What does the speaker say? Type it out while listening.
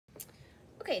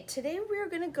Okay, today we're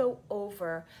gonna go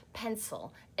over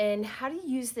pencil and how to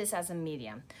use this as a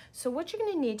medium. So what you're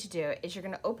gonna need to do is you're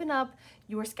gonna open up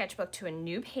your sketchbook to a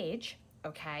new page,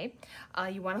 okay?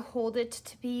 You wanna hold it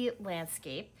to be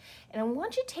landscape, and I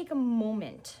want you to take a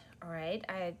moment, all right?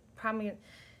 I'm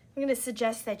gonna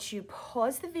suggest that you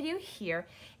pause the video here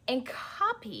and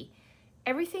copy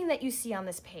everything that you see on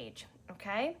this page,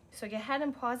 okay? So go ahead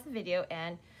and pause the video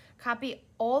and copy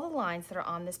all the lines that are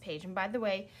on this page. And by the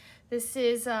way, this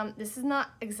is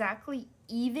not exactly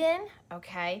even,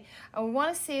 okay? I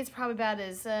want to say it's probably about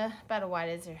as wide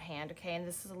as your hand, okay? And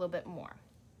this is a little bit more.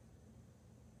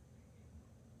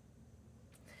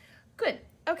 Good.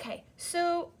 Okay.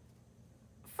 So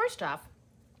first off,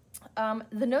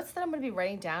 the notes that I'm going to be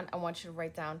writing down, I want you to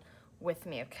write down with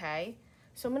me, okay?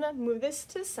 So I'm going to move this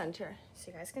to the center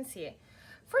so you guys can see it.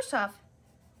 First off,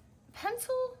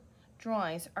 pencil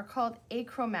drawings are called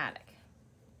achromatic.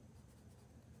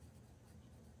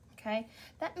 Okay,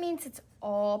 that means it's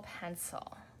all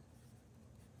pencil.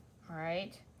 All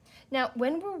right. Now,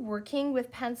 when we're working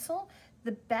with pencil,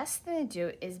 the best thing to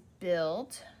do is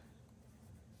build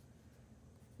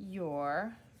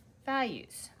your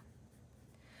values.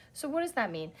 So what does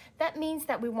that mean? That means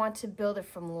that we want to build it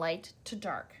from light to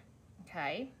dark.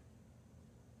 Okay.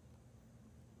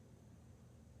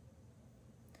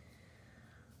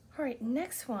 All right,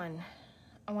 next one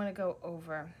I want to go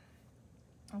over.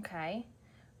 Okay.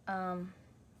 We're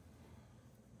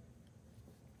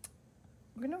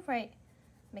going to write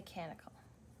mechanical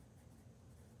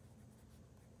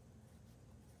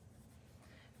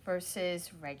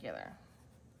versus regular.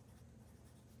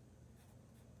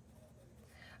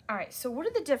 All right, so what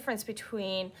are the difference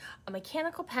between a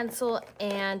mechanical pencil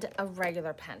and a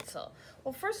regular pencil?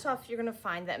 Well, first off, you're gonna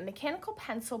find that mechanical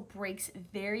pencil breaks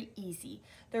very easy.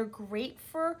 They're great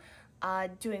for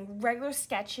doing regular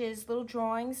sketches, little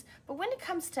drawings, but when it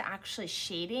comes to actually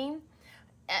shading,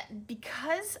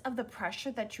 because of the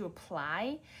pressure that you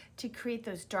apply to create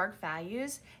those dark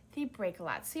values, they break a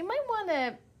lot. So you might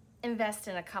wanna invest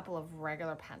in a couple of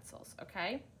regular pencils,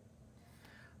 okay?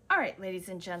 All right, ladies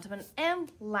and gentlemen,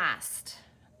 and last,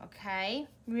 okay?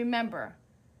 Remember,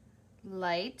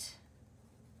 light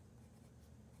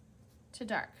to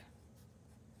dark.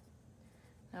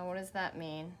 Now, what does that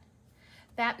mean?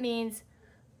 That means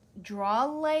draw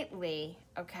lightly,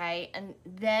 okay, and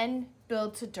then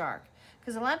build to dark.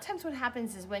 Because a lot of times what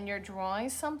happens is when you're drawing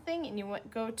something and you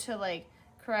go to like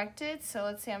correct it, so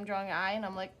let's say I'm drawing an eye and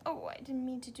I'm like, oh, I didn't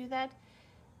mean to do that.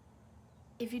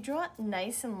 If you draw it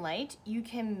nice and light, you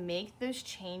can make those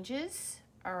changes,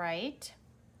 all right?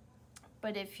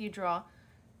 But if you draw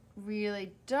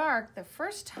really dark the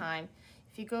first time,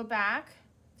 if you go back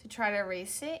to try to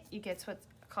erase it, you get what's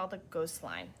called a ghost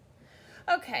line.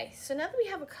 Okay, so now that we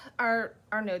have our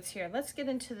notes here, let's get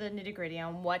into the nitty-gritty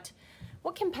on what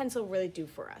can pencil really do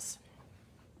for us.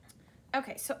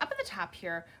 Okay, so up at the top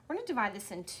here, we're gonna divide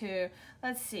this into,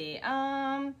 let's see,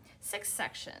 6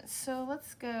 sections. So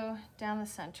let's go down the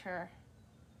center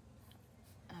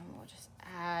and we'll just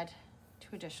add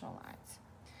 2 additional lines.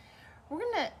 We're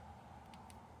gonna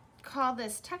call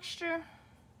this texture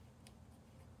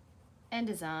and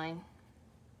design.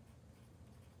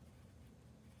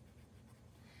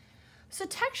 So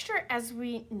texture, as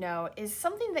we know, is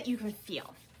something that you can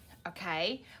feel,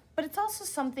 okay? But it's also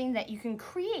something that you can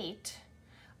create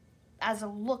as a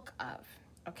look of,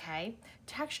 okay?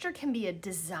 Texture can be a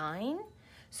design.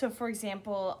 So for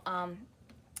example,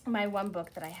 my one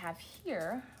book that I have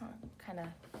here, I'll kind of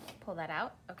pull that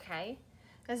out, okay?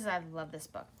 I love this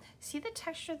book. See the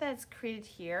texture that's created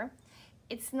here?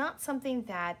 It's not something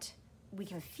that we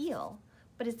can feel,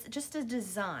 but it's just a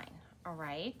design, all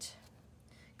right?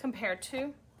 Compared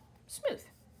to smooth,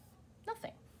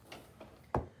 nothing.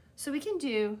 So we can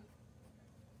do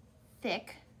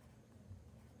thick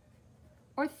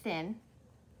or thin.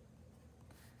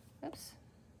 Oops,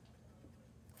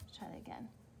 let's try that again.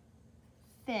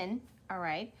 Thin, all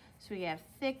right. So we have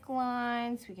thick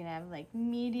lines, we can have like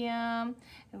medium,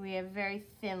 and we have very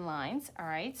thin lines, all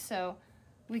right. So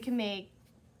we can make,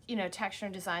 you know, texture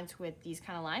and designs with these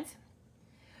kind of lines.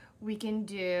 We can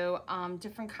do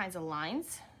different kinds of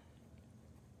lines.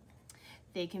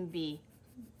 They can be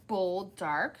bold,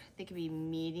 dark, they can be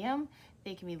medium,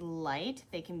 they can be light,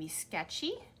 they can be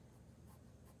sketchy,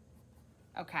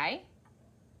 okay?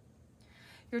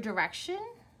 Your direction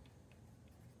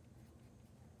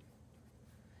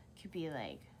could be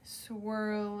like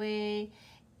swirly,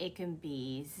 it can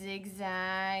be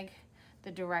zigzag,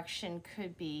 the direction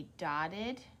could be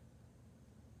dotted,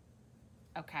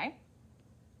 okay?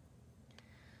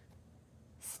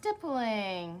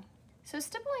 Stippling. So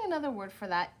stippling, another word for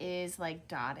that is like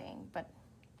dotting, but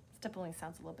Stippling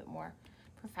sounds a little bit more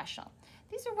professional.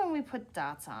 These are when we put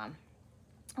dots on.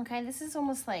 Okay, this is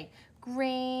almost like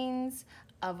grains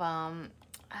of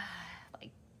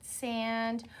like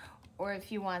sand, or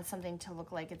if you want something to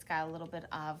look like it's got a little bit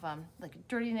of like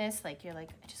dirtiness, like you're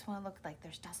like, I just want to look like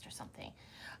there's dust or something.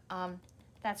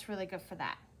 That's really good for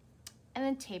that. And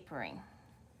then tapering.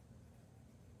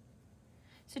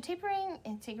 So tapering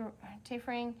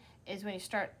is when you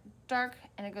start dark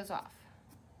and it goes off.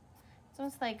 It's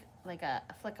almost like a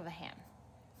flick of a hand.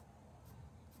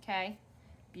 Okay,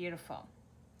 beautiful.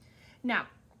 Now,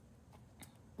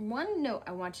 one note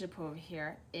I want you to put over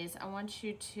here is I want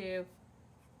you to,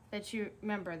 that you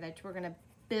remember that we're gonna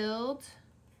build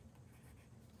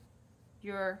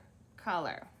your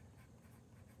color.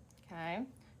 Okay,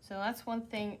 so that's one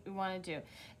thing we wanna do.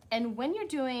 And when you're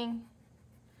doing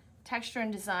texture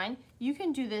and design, you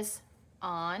can do this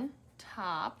on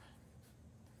top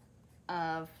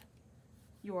of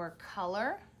your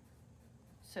color,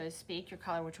 so to speak, your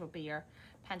color, which will be your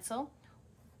pencil,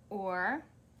 or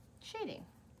shading.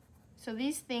 So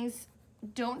these things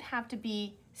don't have to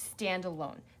be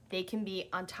standalone. They can be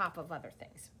on top of other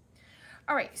things.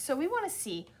 All right, so we want to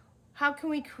see how can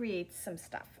we create some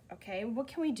stuff, okay? What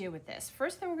can we do with this?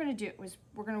 First thing we're going to do is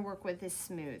we're going to work with this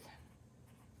smooth.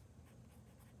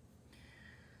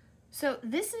 So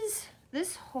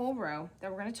this whole row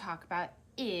that we're going to talk about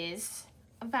is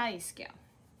a value scale.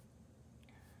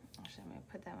 Actually, I'm going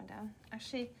to put that one down.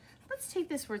 Actually, let's take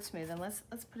this word smooth and let's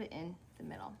put it in the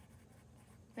middle.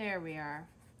 There we are.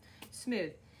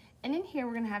 Smooth. And in here,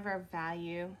 we're going to have our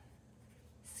value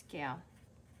scale.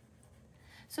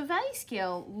 So value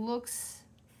scale looks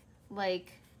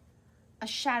like a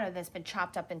shadow that's been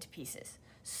chopped up into pieces,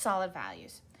 solid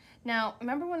values. Now,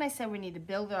 remember when I said we need to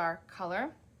build our color?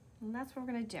 And that's what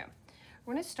we're going to do.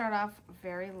 We're going to start off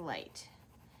very light.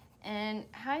 And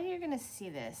how you're going to see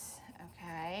this,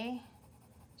 okay?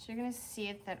 So you're going to see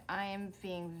it that I am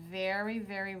being very,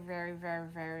 very, very, very,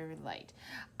 very light.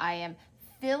 I am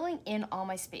filling in all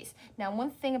my space. Now,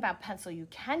 one thing about pencil you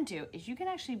can do is you can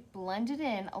actually blend it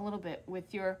in a little bit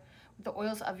with the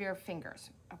oils of your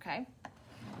fingers, okay?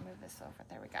 I'll move this over,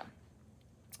 there we go.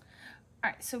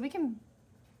 All right, so we can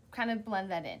kind of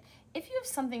blend that in. If you have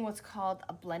something what's called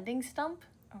a blending stump,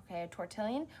 okay, a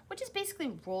tortillon, which is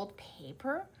basically rolled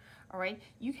paper, all right,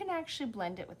 you can actually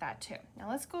blend it with that too. Now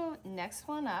let's go next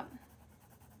one up.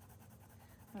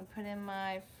 I'm gonna put in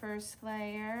my first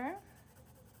layer.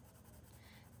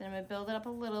 Then I'm gonna build it up a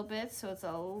little bit so it's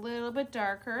a little bit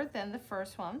darker than the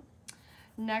first one.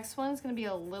 Next one is gonna be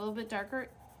a little bit darker,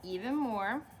 even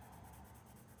more.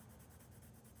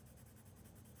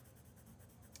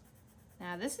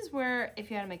 Now this is where, if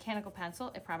you had a mechanical pencil,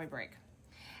 it'd probably break.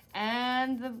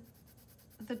 And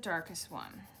the darkest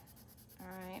one, all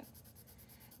right?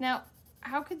 Now,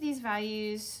 how could these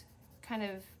values kind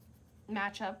of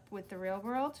match up with the real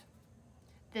world?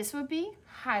 This would be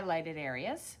highlighted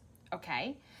areas,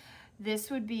 okay? This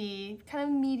would be kind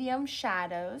of medium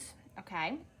shadows,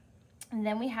 okay? And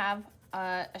then we have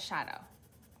a shadow,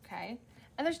 okay?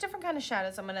 And there's different kind of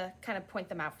shadows. I'm gonna kind of point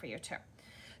them out for you too.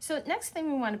 So next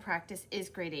thing we want to practice is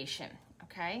gradation,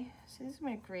 okay? So this is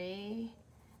my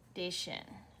gradation.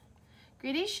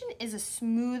 Gradation is a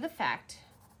smooth effect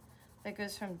that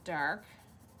goes from dark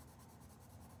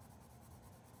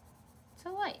to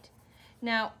light.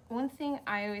 Now, one thing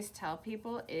I always tell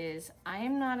people is I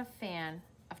am not a fan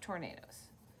of tornadoes,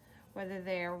 whether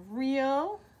they're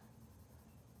real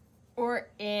or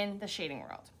in the shading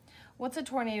world. What's a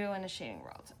tornado in the shading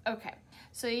world? Okay,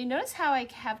 so you notice how I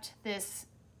kept this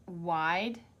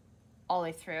wide all the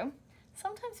way through.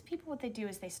 Sometimes people, what they do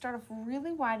is they start off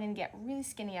really wide and get really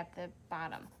skinny at the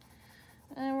bottom.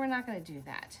 And we're not going to do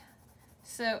that.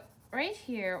 So right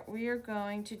here, we are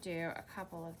going to do a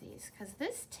couple of these because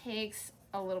this takes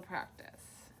a little practice.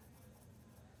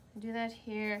 Do that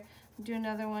here, do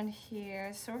another one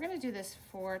here. So we're going to do this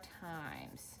 4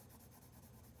 times.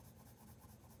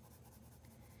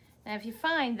 Now, if you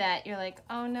find that you're like,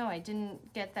 oh no, I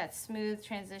didn't get that smooth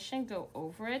transition, go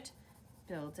over it,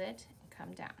 build it, and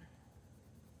come down.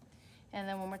 And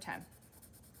then one more time.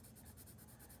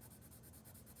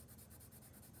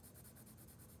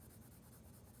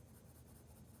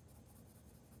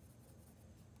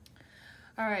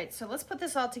 All right, so let's put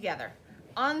this all together.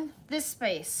 On this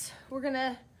space, we're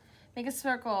gonna make a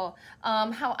circle.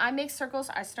 How I make circles,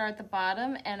 I start at the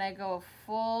bottom and I go a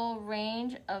full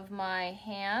range of my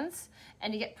hands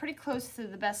and you get pretty close to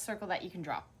the best circle that you can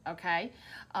draw, okay?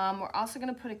 We're also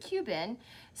gonna put a cube in.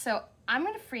 So I'm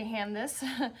gonna freehand this.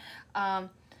 A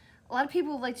lot of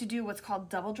people like to do what's called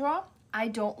double draw. I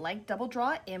don't like double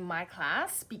draw in my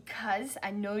class because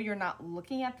I know you're not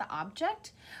looking at the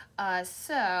object.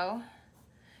 So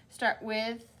start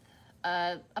with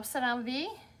upside down V,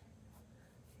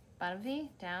 bottom V,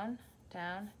 down,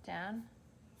 down, down,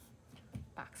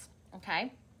 box,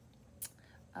 okay?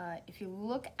 If you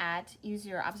look at, use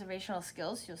your observational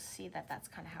skills, you'll see that that's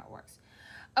kind of how it works.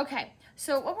 Okay,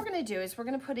 so what we're gonna do is we're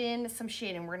gonna put in some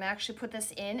shading. We're gonna actually put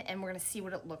this in and we're gonna see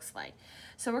what it looks like.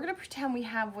 So we're gonna pretend we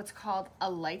have what's called a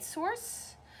light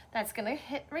source that's gonna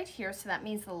hit right here. So that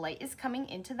means the light is coming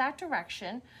into that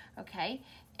direction, okay?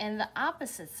 And the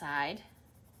opposite side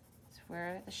is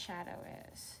where the shadow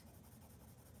is.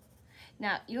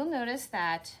 Now, you'll notice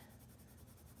that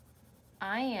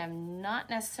I am not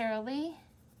necessarily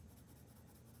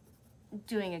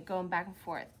doing it going back and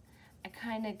forth. I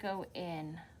kind of go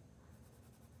in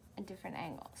at different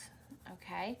angles,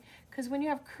 okay? Because when you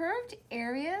have curved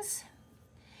areas,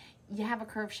 you have a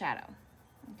curved shadow,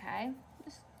 okay?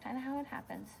 Just kind of how it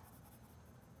happens.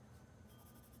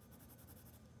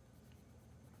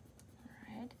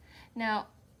 All right. Now,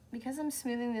 because I'm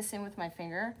smoothing this in with my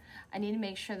finger, I need to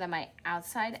make sure that my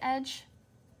outside edge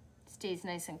stays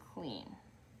nice and clean.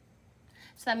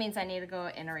 So that means I need to go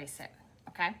and erase it,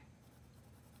 okay?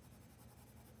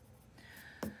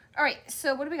 All right,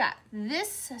 so what do we got?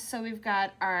 So we've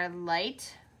got our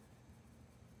light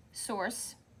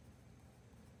source,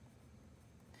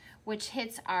 which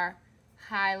hits our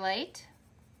highlight,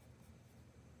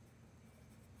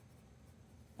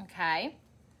 okay?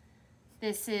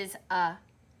 This is a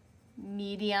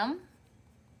medium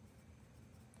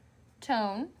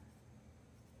tone,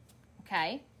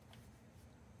 okay?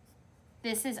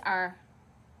 This is our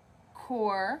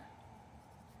core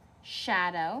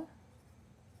shadow.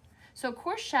 So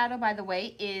core shadow, by the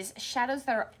way, is shadows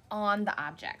that are on the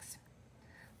objects.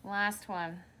 Last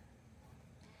one.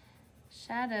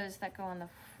 Shadows that go on the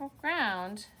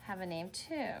ground have a name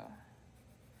too.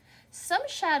 Some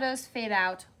shadows fade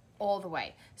out all the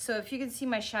way. So if you can see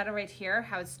my shadow right here,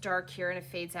 how it's dark here and it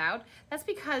fades out, that's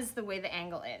because the way the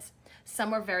angle is.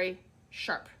 Some are very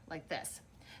sharp, like this.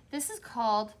 This is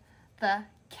called the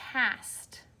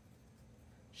cast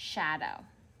shadow.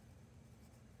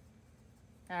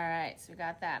 All right, so we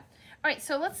got that. All right,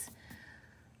 so let's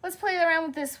play around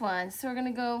with this one. So we're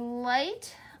gonna go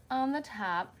light on the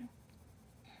top.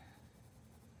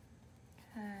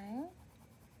 Okay.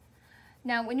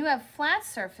 Now, when you have flat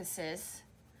surfaces,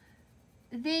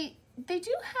 they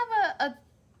do have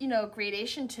a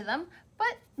gradation to them,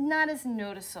 but not as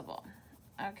noticeable.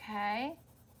 Okay.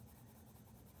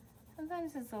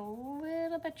 Sometimes it's a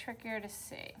little bit trickier to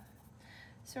see.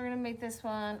 So we're gonna make this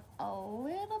one a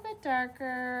little bit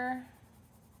darker.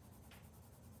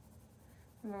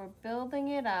 We're building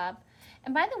it up.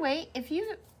 And by the way, if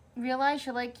you realize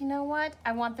you're like, you know what,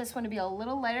 I want this one to be a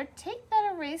little lighter, take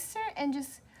that eraser and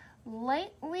just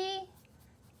lightly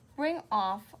bring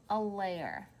off a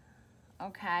layer,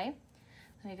 okay?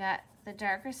 We got the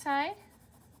darker side.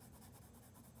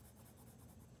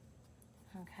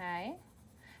 Okay,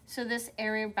 so this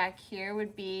area back here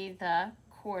would be the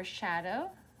core shadow,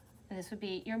 and this would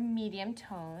be your medium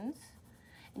tones.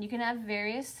 And you can have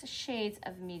various shades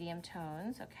of medium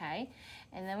tones, okay?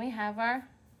 And then we have our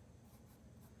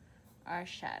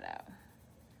shadow,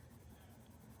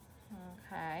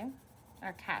 okay?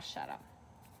 Our cast shadow.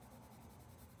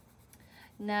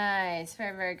 Nice,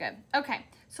 very, very good. Okay,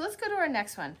 so let's go to our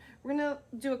next one. We're gonna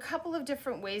do a couple of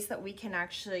different ways that we can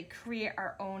actually create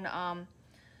our own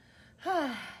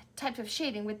type of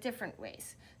shading with different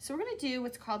ways. So we're gonna do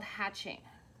what's called hatching.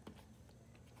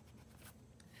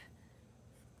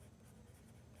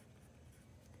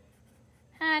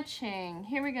 Hatching,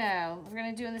 here we go. We're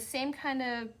gonna do the same kind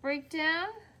of breakdown.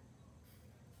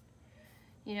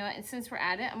 You know, and since we're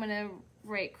at it, I'm gonna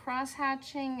write cross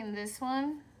hatching in this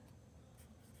one.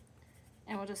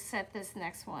 And we'll just set this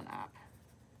next one up.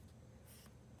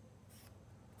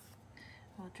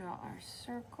 We'll draw our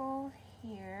circle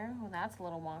here. Well, that's a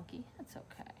little wonky. That's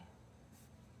okay.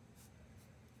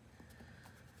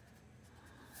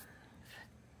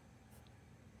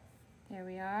 There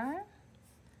we are.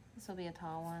 This will be a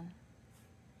tall one.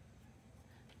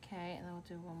 Okay, and then we'll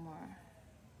do one more.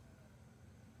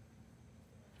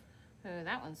 Oh,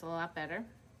 that one's a lot better.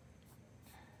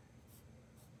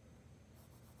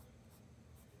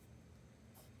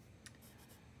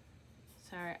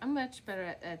 Sorry, I'm much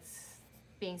better at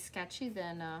being sketchy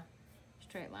than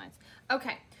straight lines.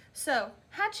 Okay, so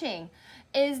hatching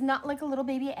is not like a little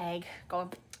baby egg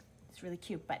going, it's really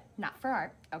cute, but not for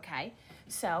art, okay?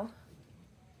 So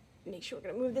make sure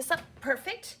we're gonna move this up,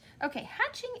 perfect. Okay,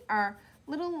 hatching are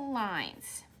little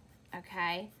lines,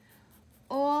 okay?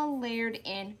 all layered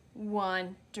in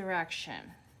one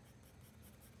direction.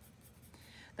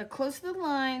 The closer the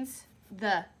lines,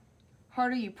 the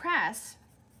harder you press,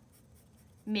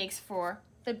 makes for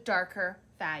the darker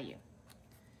value.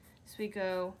 So we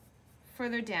go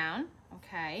further down,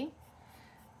 okay?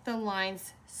 The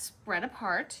lines spread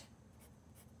apart,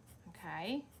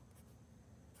 okay?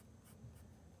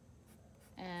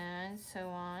 And so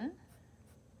on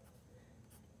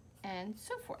and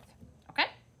so forth, okay?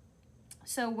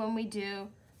 So when we do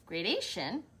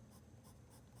gradation,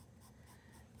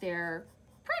 they're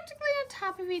practically on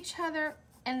top of each other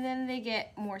and then they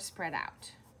get more spread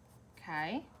out,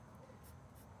 okay?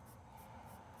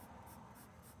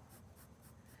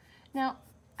 Now,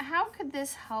 how could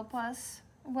this help us?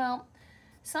 Well,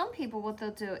 some people, what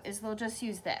they'll do is they'll just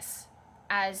use this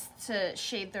as to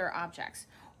shade their objects.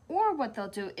 Or what they'll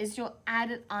do is you'll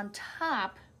add it on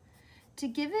top to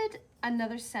give it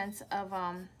another sense of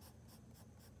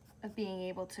being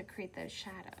able to create those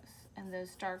shadows and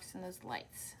those darks and those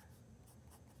lights.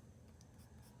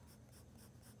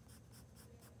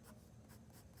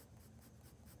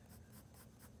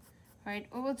 All right,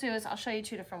 what we'll do is I'll show you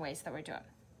two different ways that we're doing.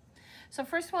 So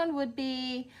first one would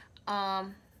be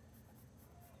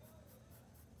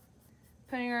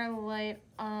putting our light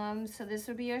on. So this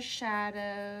would be our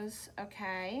shadows,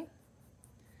 okay?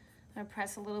 I'm gonna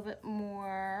press a little bit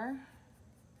more.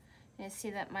 And you see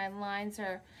that my lines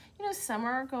are, you know, some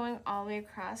are going all the way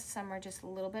across, some are just a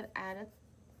little bit at a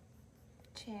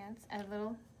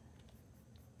little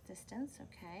distance,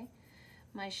 okay?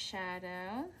 My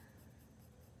shadow.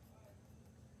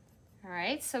 All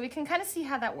right, so we can kind of see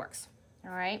how that works,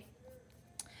 all right?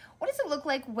 What does it look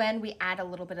like when we add a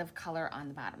little bit of color on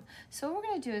the bottom? So what we're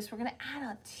gonna do is we're gonna add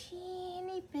a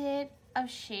teeny bit of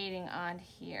shading on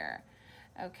here,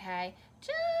 okay?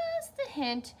 Just a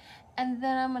hint, and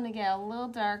then I'm gonna get a little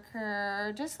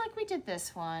darker, just like we did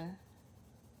this one.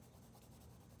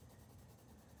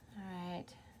 All right,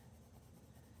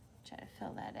 try to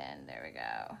fill that in, there we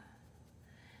go.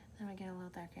 Then we get a little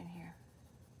darker in here.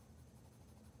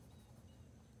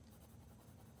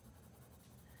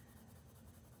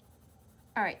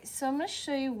 All right, so I'm gonna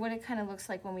show you what it kind of looks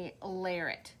like when we layer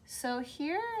it. So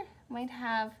here might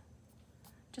have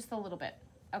just a little bit,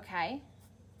 okay?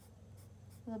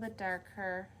 A little bit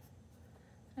darker.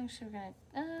 Actually, we're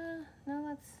gonna,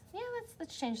 no,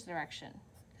 let's change the direction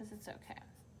because it's okay.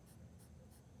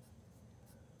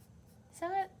 So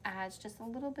it adds just a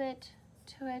little bit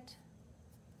to it.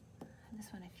 And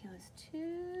this one I feel is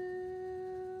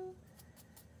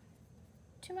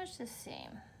too much the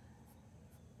same.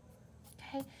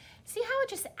 Okay, see how it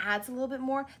just adds a little bit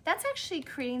more? That's actually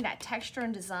creating that texture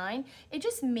and design. It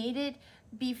just made it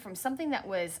be from something that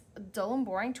was dull and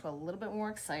boring to a little bit more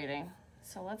exciting.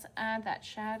 So let's add that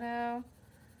shadow.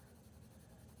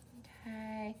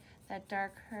 Okay, that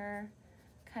darker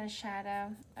kind of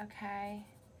shadow, okay.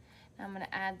 Now I'm gonna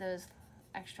add those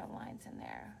extra lines in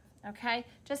there, okay?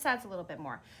 Just adds a little bit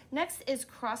more. Next is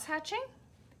cross-hatching.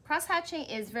 Cross-hatching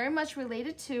is very much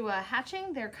related to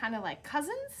hatching. They're kind of like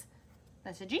cousins.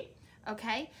 That's a G,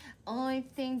 okay? Only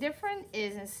thing different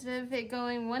is instead of it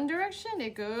going one direction,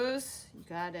 it goes, you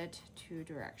got it, two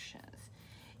directions.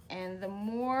 And the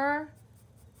more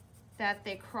that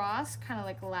they cross, kind of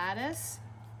like lattice,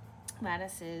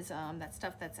 lattice is that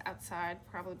stuff that's outside,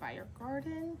 probably by your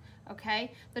garden,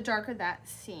 okay? The darker that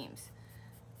seems.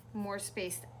 More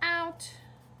spaced out,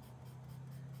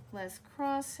 less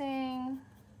crossing,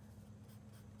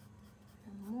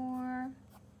 and more,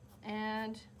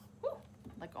 and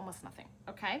like almost nothing,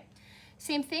 okay?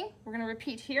 Same thing, we're gonna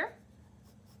repeat here.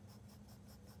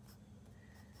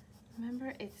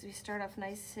 Remember, we start off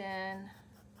nice and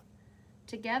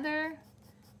together,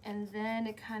 and then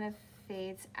it kind of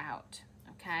fades out,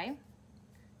 okay?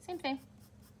 Same thing.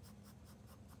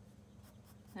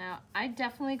 Now, I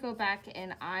definitely go back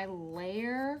and I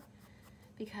layer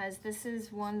because this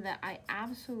is one that I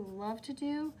absolutely love to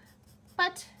do,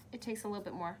 but it takes a little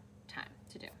bit more time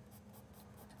to do.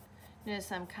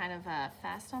 Notice I'm kind of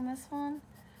fast on this one.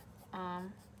 I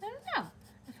don't know.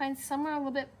 I find some are a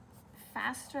little bit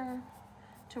faster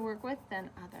to work with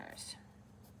than others.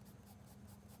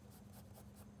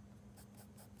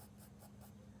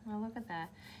 Well, look at that.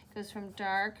 It goes from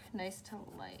dark, nice to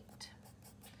light.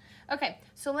 Okay,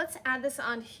 so let's add this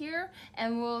on here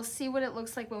and we'll see what it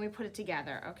looks like when we put it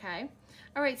together, okay?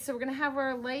 All right, so we're gonna have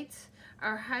our light,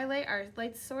 our highlight, our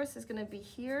light source is gonna be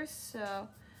here, so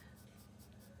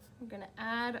we're gonna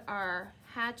add our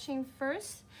hatching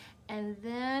first, and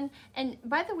then, and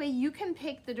by the way, you can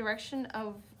pick the direction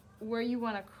of where you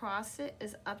wanna cross it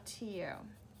is up to you,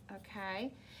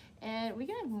 okay? And we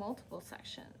can have multiple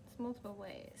sections, multiple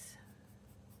ways.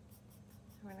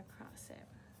 We're gonna cross it.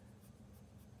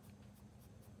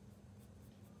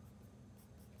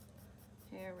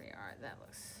 Here we are, that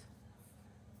looks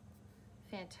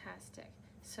fantastic.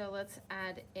 So let's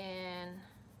add in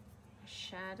a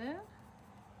shadow.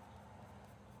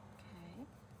 Okay.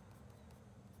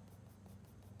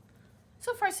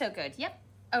 So far so good, yep.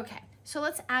 Okay, so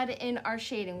let's add in our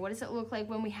shading. What does it look like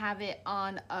when we have it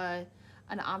on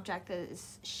an object that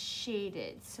is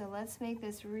shaded? So let's make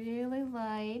this really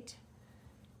light.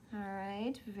 All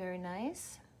right, very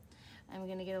nice. I'm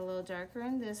gonna get a little darker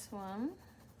in this one.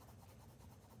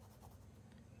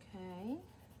 Okay.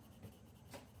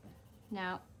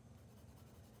 Now,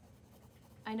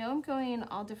 I know I'm going in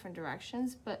all different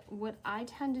directions, but what I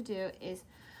tend to do is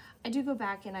I do go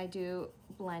back and I do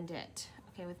blend it,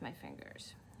 okay, with my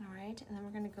fingers. All right, and then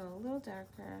we're gonna go a little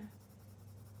darker.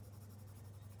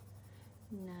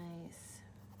 Nice.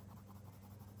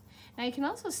 Now you can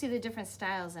also see the different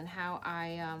styles and how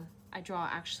I draw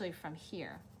actually from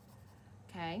here,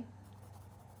 okay?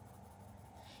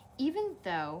 Even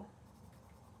though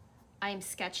I'm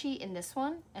sketchy in this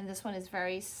one, and this one is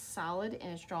very solid in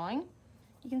its drawing,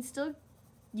 you can still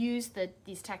use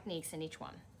these techniques in each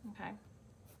one, okay?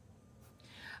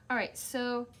 All right,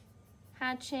 so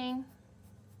hatching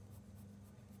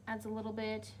adds a little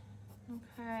bit,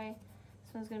 okay?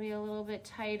 This one's gonna be a little bit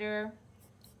tighter.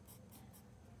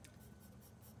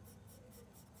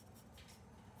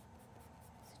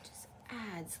 So it just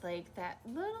adds like that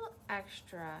little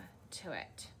extra to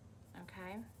it,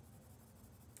 okay?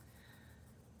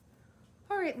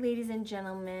 All right, ladies and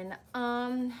gentlemen,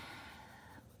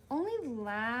 only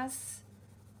last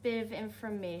bit of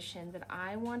information that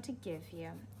I want to give you,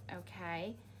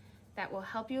 okay, that will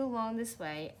help you along this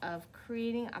way of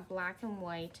creating a black and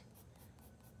white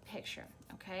picture,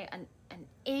 okay, an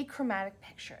achromatic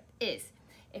picture is,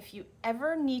 if you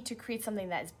ever need to create something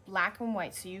that is black and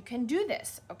white, so you can do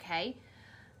this, okay,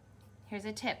 here's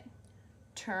a tip.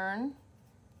 Turn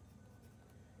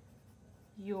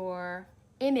your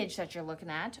image that you're looking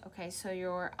at, okay, so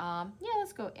your, yeah,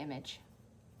 let's go image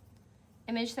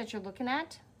that you're looking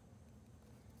at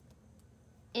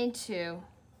into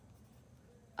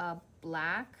a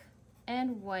black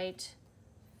and white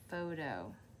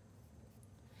photo.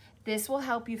 This will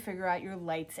help you figure out your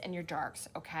lights and your darks,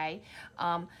 okay?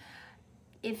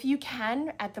 If you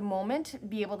can, at the moment,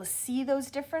 be able to see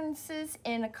those differences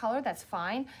in a color, that's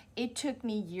fine. It took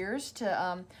me years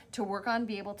to work on,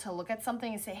 be able to look at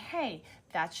something and say, hey,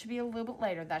 that should be a little bit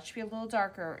lighter, that should be a little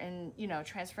darker, and, you know,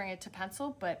 transferring it to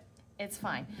pencil, but it's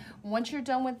fine. Once you're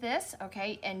done with this,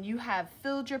 okay, and you have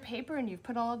filled your paper and you've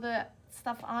put all the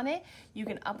stuff on it, you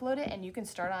can upload it and you can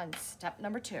start on step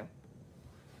number 2.